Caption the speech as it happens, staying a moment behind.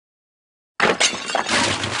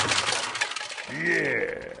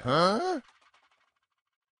Yeah. Huh?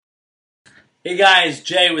 Hey guys,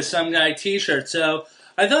 Jay with Some Guy T-shirt. So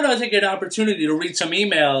I thought I'd take an opportunity to read some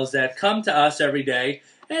emails that come to us every day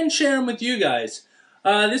and share them with you guys.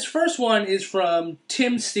 This first one is from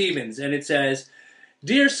Tim Stevens, and it says,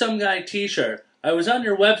 "Dear Some Guy T-shirt, I was on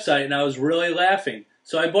your website and I was really laughing,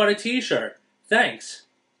 so I bought a T-shirt. Thanks."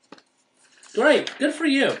 Great, good for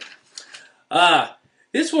you.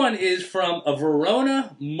 This one is from a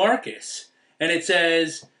Verona Marcus, and it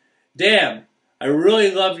says, "Damn, I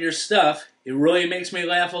really love your stuff. It really makes me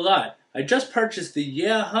laugh a lot. I just purchased the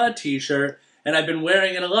Yeah Huh T-shirt, and I've been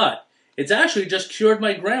wearing it a lot. It's actually just cured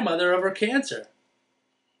my grandmother of her cancer."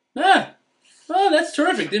 Oh, that's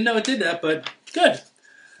terrific. Didn't know it did that, but good.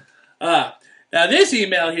 Now this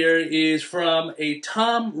email here is from a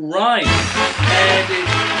Tom Ryan,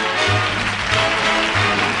 and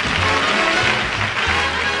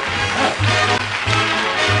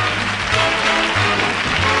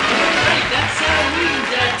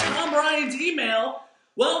email,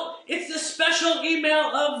 well, it's the special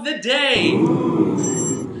email of the day.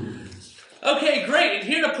 Okay, great, and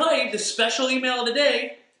here to play the special email of the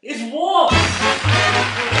day is Walt. Alright,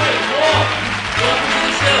 Walt, welcome to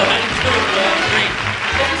the show. How you doing, Walt? Great.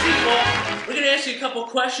 Good to see you, Walt. We're going to ask you a couple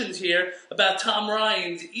questions here about Tom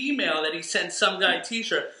Ryan's email that he sent Some Guy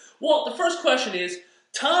T-shirt. Walt, the first question is,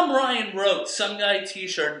 Tom Ryan wrote Some Guy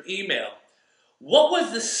T-shirt email. What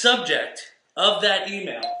was the subject of that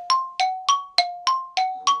email?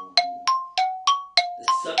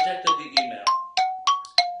 Subject of the email.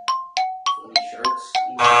 Funny shirts?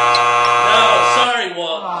 No, sorry,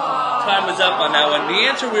 Walt. Time was up on that one. The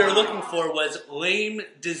answer we were looking for was lame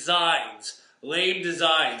designs. Lame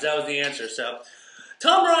designs. That was the answer. So,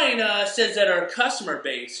 Tom Ryan says that our customer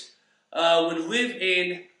base would live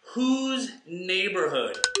in whose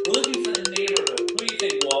neighborhood? We're looking for the neighborhood. Who do you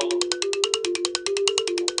think, Walt?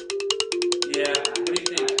 Yeah, what do you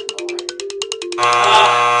think?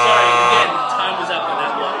 Sorry, again, time was up on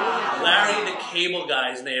that one. Larry the Cable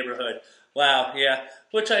Guy's neighborhood. Wow, yeah.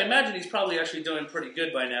 Which I imagine he's probably actually doing pretty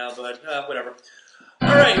good by now, but whatever.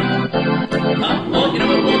 All right. Well, you know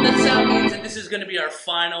what? Well, that sound means that this is going to be our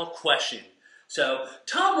final question. So,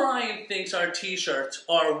 Tom Ryan thinks our T-shirts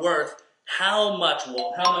are worth how much,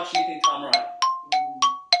 Walt? How much do you think, Tom Ryan?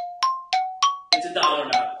 It's $1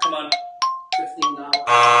 now. Come on. $15.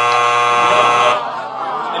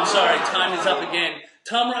 I'm sorry, time is up again.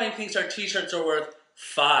 Tom Ryan thinks our T-shirts are worth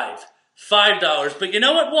 $5. But you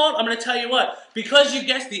know what, Walt? I'm going to tell you what. Because you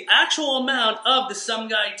guessed the actual amount of the Some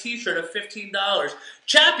Guy T-shirt of $15,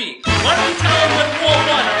 Chappie, why don't you tell him what Walt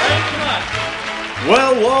won, all right? Come on.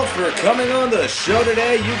 Well, Walt, for coming on the show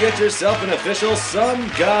today, you get yourself an official Some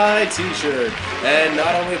Guy T-shirt. And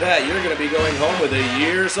not only that, you're going to be going home with a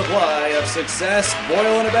year's supply of Success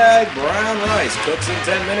Boil in a Bag brown rice. Cooks in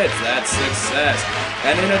 10 minutes. That's success.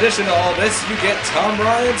 And in addition to all this, you get Tom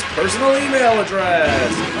Ryan's personal email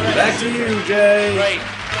address. Back to you, Jay. Right.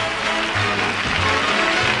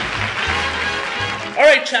 All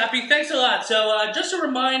right, Chappie, thanks a lot. So just a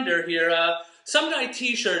reminder here, Some Guy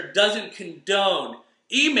T-shirt doesn't condone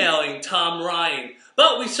emailing Tom Ryan,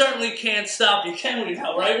 but we certainly can't stop you, can we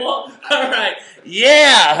now, right, Walt? All right.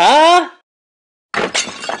 Yeah, huh?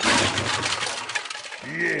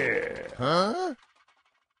 Yeah. Huh?